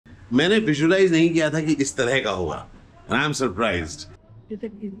मैंने विजुलाइज नहीं किया था कि इस तरह का होगा। I am surprised.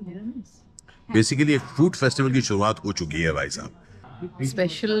 बेसिकली एक फूड फेस्टिवल की शुरुआत हो चुकी है भाई साहब।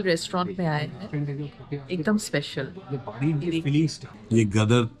 स्पेशल रेस्टोरेंट में आए हैं, एकदम स्पेशल। ये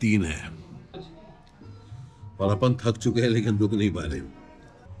गदर 3 है और अपन थक चुके हैं लेकिन रुक नहीं पा रहे।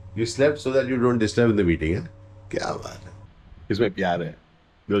 You slept so that you don't disturb in the meeting, है? क्या बात है, इसमें प्यार है।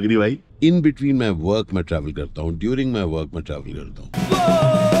 You agree भाई? In between my work मैं travel करता हूँ, during my work मैं travel करता हूँ।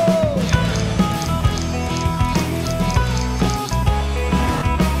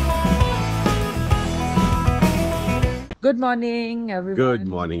 Good morning, everyone. Good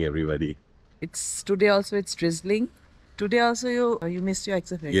morning, everybody. It's today also. It's drizzling. Today also you missed your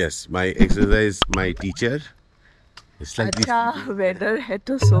exercise. Yes, my exercise, my teacher. It's like अच्छा weather है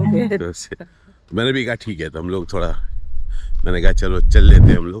तो so bad. मैंने भी कहा ठीक है, तो हम लोग थोड़ा, मैंने कहा चलो चल लेते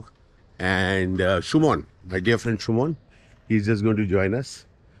हैं हम लोग। And Shumon, my dear friend Shumon, he's just going to join us.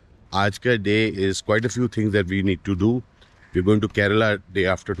 आज का day is quite a few things that we need to do. We're going to Kerala day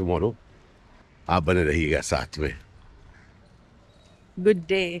after tomorrow. आप बने रहिएगा साथ में। Good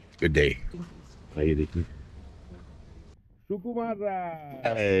day. Good day. आइए देखिए। सुकुमार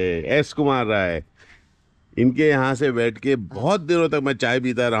राय, S Kumar Rai, इनके यहाँ से बैठ के बहुत दिनों तक मैं चाय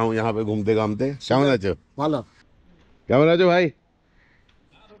पीता रहा हूँ यहाँ पे घूमते घामते। श्याम राजो, क्या राजो भाई,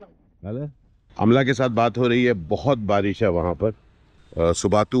 अमला के साथ बात हो रही है। बहुत बारिश है वहाँ पर,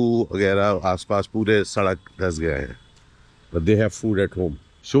 सुबातू वगैरह आसपास पूरे सड़क धंस गए हैं। But they have food at home.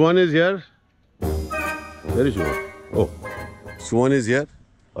 Suman is here. Where is Suman? Oh, Suman is here.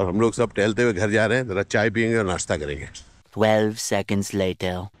 और हम लोग सब टहलते हुए घर जा रहे हैं, जरा चाय पियेंगे और नाश्ता करेंगे। 12 seconds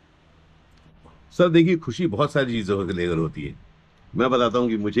later. सर देखिए, खुशी बहुत सारी चीज़ों को लेकर होती है। मैं बताता हूँ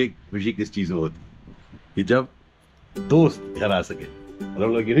कि मुझे खुशी किस चीज़ में होती है, कि जब दोस्त घर आ सके और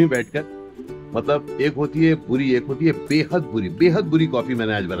हम लोग यहीं बैठकर, मतलब एक होती है बुरी, एक होती है बेहद बुरी कॉफी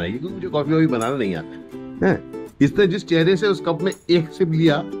मैंने आज बनाई है, क्योंकि मुझे कॉफी वॉफी बनाना नहीं आता है। इसने जिस चेहरे से उस कप में एक सिप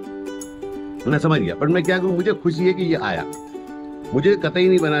लिया मैं समझ गया, पर मैं क्या करूँ, मुझे खुशी है कि ये आया। मुझे कतई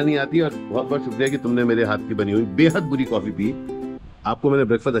नहीं बनानी आती, और बहुत बहुत शुक्रिया कि तुमने मेरे हाथ की बनी हुई बेहद बुरी कॉफी पी। आपको मैंने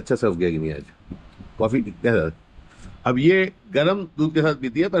ब्रेकफास्ट अच्छा सर्व किया कि नहीं आज? कॉफी क्या, अब ये गर्म दूध के साथ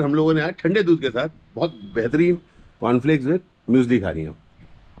पीती है, पर हम लोगों ने आज ठंडे दूध के साथ बहुत बेहतरीन कॉर्नफ्लेक्स विद म्यूसली खा रही हूँ।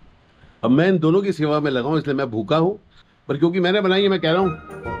 अब मैं इन दोनों की सेवा में लगा हूँ, इसलिए मैं भूखा हूँ, पर क्योंकि मैंने बनाई है मैं कह रहा हूँ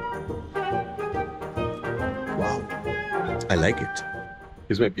आई लाइक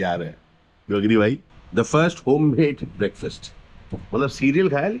इट। इसमें प्यार है। यू एग्री भाई? द फर्स्ट होममेड ब्रेकफास्ट, मतलब सीरियल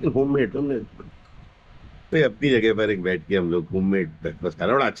खाया लेकिन होममेड। हमने तो अपनी जगह पर एक बैठ के हम लोग होममेड ब्रेकफास्ट खा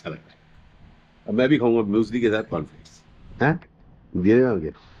रहे, बड़ा अच्छा लग रहा है। अब मैं भी खाऊंगा म्यूसली के साथ कॉर्नफ्लेक्स। हैं? दिए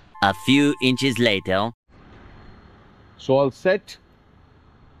होंगे। A few inches later. So all set.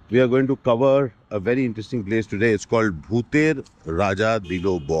 We are going to cover a very interesting place today. It's called Bhooter Raja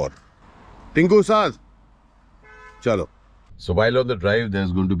Dilo Bor. Tinku Saad. Chalo. So while on the drive,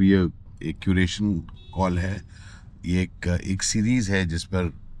 there's going to be a curation call है। ये एक series है जिस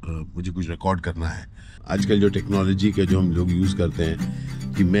पर मुझे कुछ record करना है। आजकल जो टेक्नोलॉजी के जो हम लोग यूज़ करते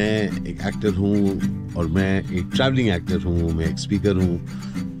हैं, कि मैं एक एक्टर हूँ और मैं एक ट्रैवलिंग एक्टर हूँ, मैं एक स्पीकर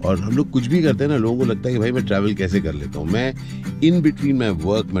हूँ, और हम लोग कुछ भी करते हैं ना, लोगों को लगता है कि भाई मैं ट्रैवल कैसे कर लेता हूँ। मैं इन बिटवीन माई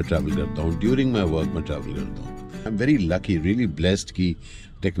वर्क मैं ट्रैवल करता हूँ, ड्यूरिंग माई वर्क मैं ट्रैवल करता हूँ। I am very lucky, really blessed कि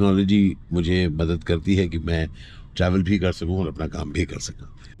टेक्नोलॉजी मुझे मदद करती है कि मैं ट्रैवल भी कर सकूँ और अपना काम भी कर सकूँ।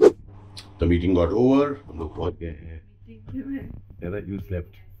 द मीटिंग गॉट ओवर, हम लोग पहुँच गए हैं। You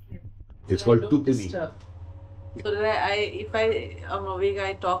slept. It's called Tupini. So that if I'm awake,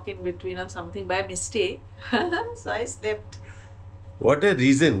 I talk in between or something by mistake. So I slept. What a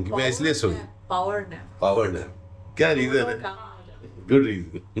reason कि मैं इसलिए सोई। Power nap. Power nap. क्या रीजन है? Good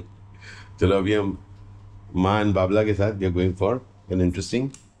reason. चलो अभी हम माँ and बाबला के साथ we are going for an interesting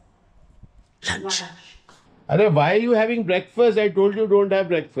lunch. अरे why are you having breakfast? I told you don't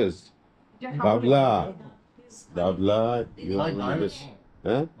have breakfast. Babla, you have this,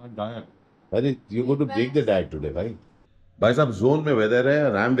 huh? अरे you go to break the diet today, भाई साहब जोन में weather है,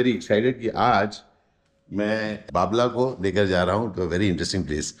 और I am very excited कि आज मैं बाबला को लेकर जा रहा हूँ to a very interesting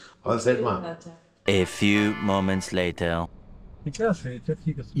place. All set माँ? A few moments later.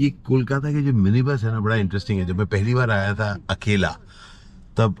 ये कोलकाता के जो मिनी बस है ना, बड़ा इंटरेस्टिंग है। जब मैं पहली बार आया था अकेला,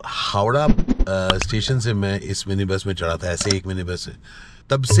 तब हावड़ा स्टेशन से मैं इस मिनी बस में चढ़ा था, ऐसे एक मिनी बस है।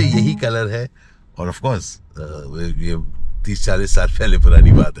 तब से यही कलर है, और ऑफ कोर्स ये 30-40 साल पहले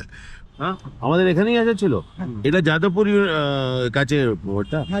पुरानी बात है। हाँ, আমাদের এখানেই আছে ছিল। এটা যাদবপুর কাছে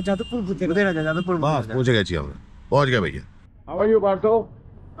ওটা। হ্যাঁ, যাদবপুর কোথায় আছে? যাদবপুর বাস পৌঁছে গেছি আমরা। पहुंच गए भैया। How are you, Barto?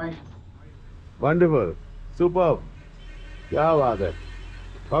 Fine. Wonderful. Superb. क्या बात है।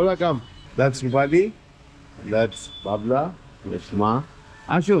 Babla, come. That's Rupali. That's Babla. That's Ma.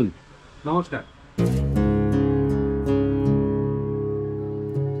 আসুন। নমস্কার।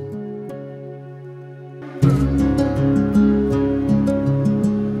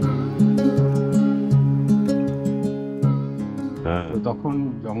 তো তখন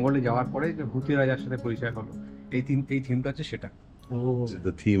জঙ্গলে যাওয়ার পরে যে ভূতের রাজার সাথে পরিচয় হলো, এই থিমটা হচ্ছে সেটা।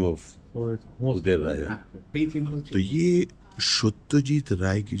 The theme of भूतेर राजा। এই থিম হচ্ছে तो ये सत्यजीत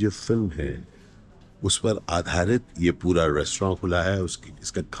राय की जो फिल्म है उस पर आधारित ये पूरा रेस्टोरेंट खुला है। उसकी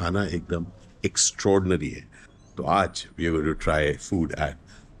इसका खाना एकदम एक्स्ट्रॉर्डिनरी है। तो आज we are going to try food at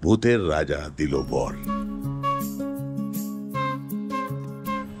भूतेर राजा दिलो बौर।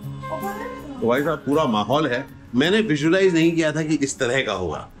 तो भाई साहब पूरा माहौल है। मैंने विजुलाइज नहीं किया था कि इस तरह का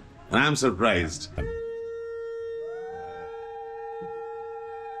होगा। I am surprised.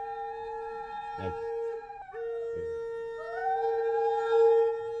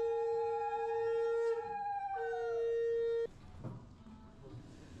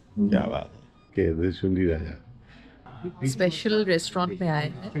 क्या बात है के सुंदी राजा। स्पेशल रेस्टोरेंट में आए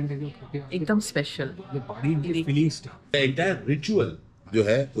हैं, एकदम स्पेशल। फीलिंग्स एंटायर रिचुअल जो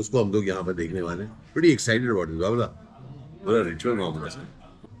है उसको हम लोग यहाँ पर देखने वाले हैं। Pretty excited about this Babla. पूरा रिचुअल मामला है।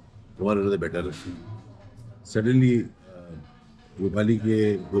 तुम्हारे लिए बेटर है। सडनली रूपाली के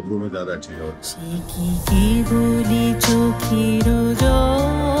गुरु में ज्यादा अच्छी है।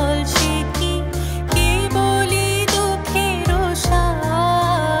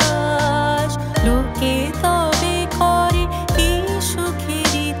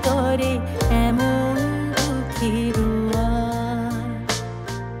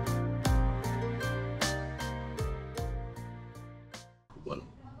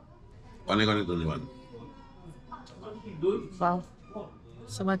 अनेक अनेक धन्यवाद। Wow,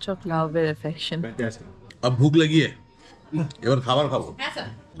 so much of love and affection. अब भूख लगी है, এবার খাবার খাবো।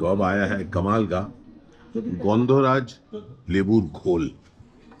 तो अब आया है कमाल का गंधराज लेबूर घोल।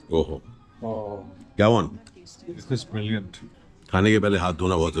 ओहो क्या वन। This is brilliant. खाने के पहले हाथ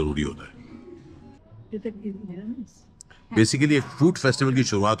धोना बहुत जरूरी होता है। बेसिकली एक फूड फेस्टिवल की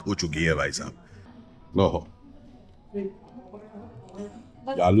शुरुआत हो चुकी है भाई साहब। ओहो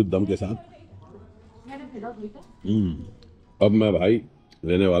आलू दम के साथ। अब मैं भाई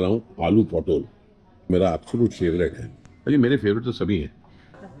लेने वाला हूँ आलू पटोल। मेरा एब्सोल्यूट फेवरेट है। अरे मेरे फेवरेट तो सभी हैं।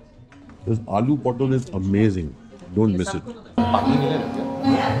 This आलू पटोल is amazing. Don't miss it.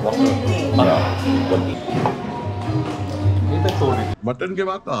 Mutton के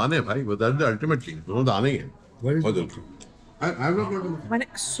बाद तो आने भाई, बता दे अल्टीमेट थिंग। दोनों तो आने ही है।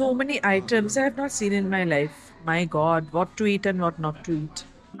 So many items I have not seen in my life. My God, what to eat and what not to eat.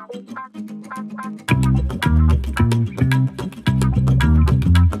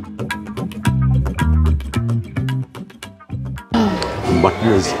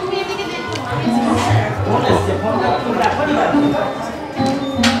 Butters.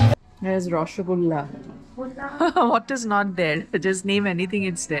 There's Rasgulla. What is not there? Just name anything,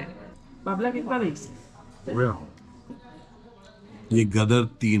 it's there. Babla kitna leaves? ये गदर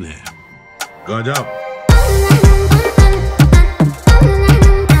 3 है। गजब।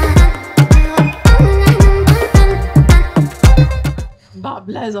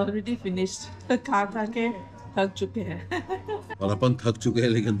 Babla is already finished. खा खा के थक चुके हैं। और अपन थक चुके हैं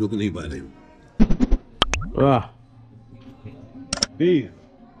लेकिन रुक नहीं पा रहे। वाह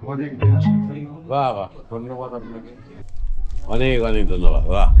वाह वाह ধন্যবাদ আপনাকে। অনেক অনেক ধন্যবাদ।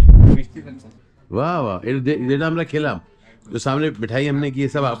 वाह वाह वाह যেটা আমরা খেলাম, जो सामने मिठाई हमने की,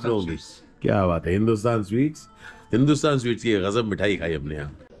 सब आप लोगों की। क्या बात है। हिंदुस्तान स्वीट्स की गजब मिठाई खाई हमने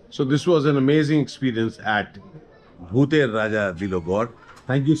यहाँ। So this was an amazing experience eight भूतेर राजा दिलो बौर।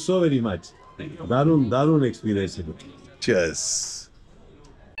 Thank you so very much. दारुण एक्सपीरियंस है। Cheers.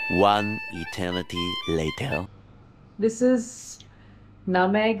 One eternity later. This is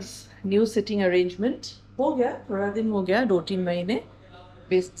Na-Meg's new sitting arrangement. हो गया, थोड़ा दिन हो गया, 2-3 महीने।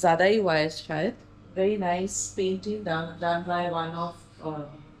 बेस ज़्यादा ही हुआ है शायद। Very nice painting done by one of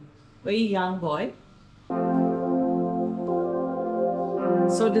very young boy.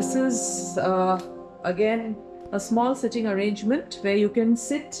 So this is again a small sitting arrangement where you can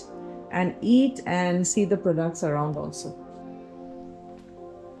sit and eat and see the products around also.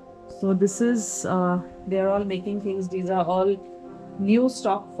 So this is they are all making things. These are all new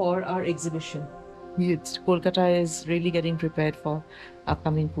stock for our exhibition. Kolkata is really getting prepared for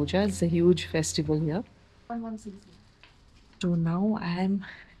upcoming puja. It's a huge festival here. So now I am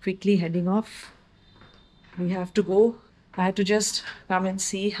quickly heading off. We have to go. I have to just come and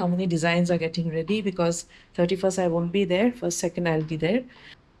see how many designs are getting ready because 31st I won't be there. First, second I'll be there.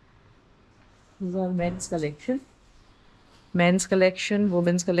 These are men's collection. Men's collection,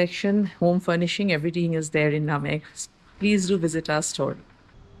 women's collection, home furnishing, everything is there in Na-Meg. Please do visit our store.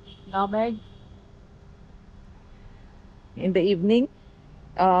 Na-Ru-Meg. In the evening,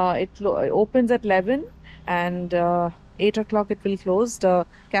 it opens at 11 and 8 o'clock it will close. The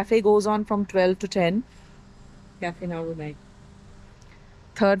cafe goes on from 12 to 10. Café Na-Ru-Meg.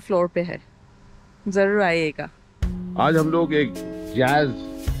 3rd floor पे है. जरूर आइएगा. आज हम लोग एक jazz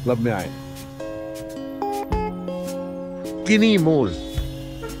club में आए. स्किनी मोज.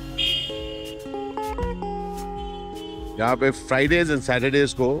 यहाँ पे फ्राइडेज एंड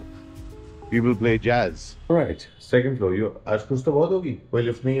सैटरडेज को people play jazz. Right. Second floor. You आज कुछ तो बहुत होगी. कोई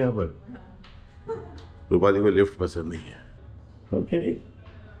लिफ्ट नहीं है यहाँ पर. रूपाली को लिफ्ट पसंद नहीं है. Okay.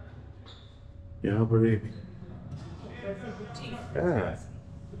 यहाँ पर एक.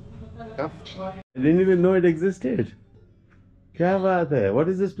 I didn't even know it existed. क्या बात है? What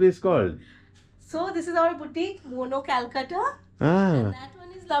is this place called? So this is our boutique, Mono Calcutta. Ah. And that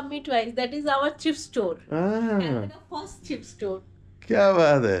one is Love Me Twice. That is our chip store. Ah. And the first chip store. क्या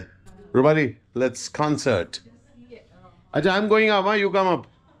बात है? Rupali, let's concert. अच्छा, I'm going up. You come up.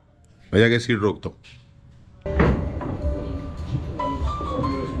 मैं जाके seat रोकता हूँ.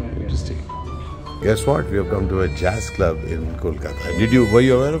 Interesting. Guess what? We have come to a jazz club in Kolkata. Were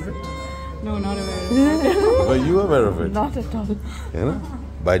you aware of it? No, not aware. Were you aware of it? Not at all. है ना?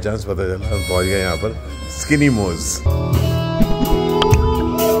 By chance पता चला हम पहुँच गए यहाँ पर Skinny Mo's.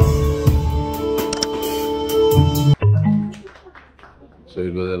 So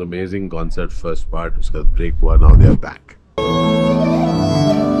it was an amazing concert. First part, उसका break हुआ. Now they are back.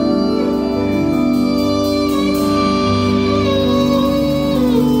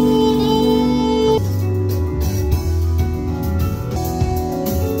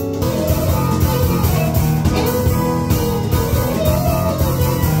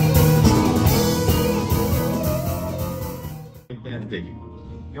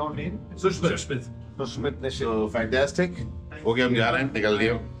 Your name? Sushmit. So fantastic. Okay, हम जा रहे हैं. निकल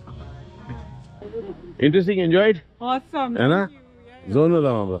दियो. Interesting. Enjoyed? Awesome. है ना? Zone में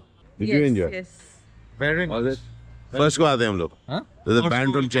था वहाँ पर. Did you enjoy? Yes. Very Was it? First को आते हैं हम लोग. Huh? There's a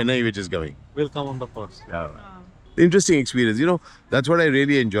band from Chennai which is coming. We'll come on the first. Interesting experience. You know, that's what I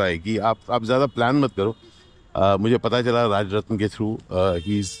really enjoy. कि आप ज़्यादा plan मत करो. मुझे पता चला राज रत्न के through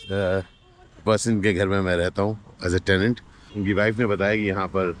he's person के घर में मैं रहता हूँ as a tenant. उनकी वाइफ ने बताया कि यहाँ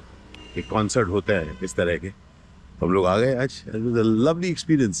पर एक कॉन्सर्ट होता है इस तरह के. हम लोग आ गए आज. It was a lovely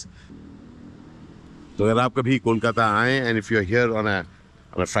experience. तो अगर आप कभी कोलकाता आए and if you're here on a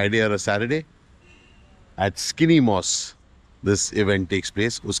Friday or a Saturday at Skinny Mo's this event takes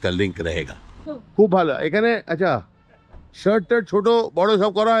place, उसका लिंक रहेगा. খুব ভালো. এখানে আচ্ছা শার্ট টার্ট ছোট বড়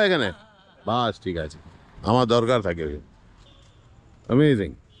সব করা হয় এখানে. বাস ঠিক আছে. আমার দরকার থাকে. অ্যামেজিং.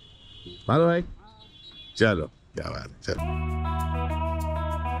 ভালো ভাই. চলো. क्या बात है. चलो.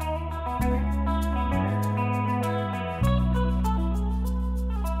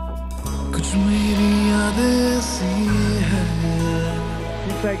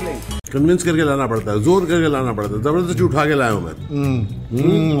 कन्विंस करके लाना पड़ता है, जोर करके लाना पड़ता है, जबरदस्ती उठा के लाया हूं मैं.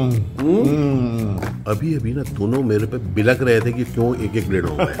 अभी अभी ना दोनों मेरे पे बिलक रहे थे कि क्यों एक एक ब्लेड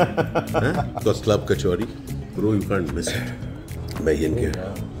हो गए. तो club kachori bro you can't miss it. मैं इनके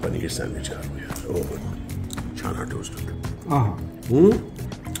पनीर सैंडविच खा रहा हूं. छाना toast.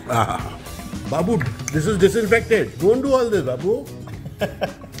 Babu this is disinfected. Don't do all this Babu.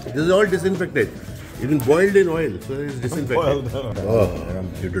 This is all disinfected. Even boiled in oil, so it's disinfected. Oh,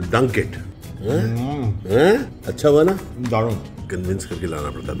 you have to dunk it. अच्छा हुआ ना? दारुण. Convince करके लाना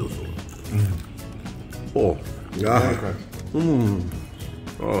पड़ता दोस्तों. Oh,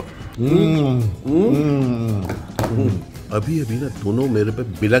 अभी अभी ना दोनों मेरे पे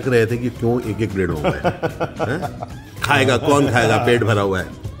बिलक रहे थे कि क्यों एक एक ब्लेड हो गए. खाएगा कौन खाएगा? पेट भरा हुआ है.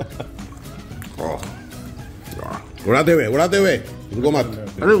 उड़ाते हुए उनको मत.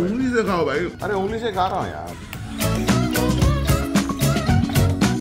 अरे उंगली से खाओ भाई. अरे उंगली से खा रहा हूँ यार.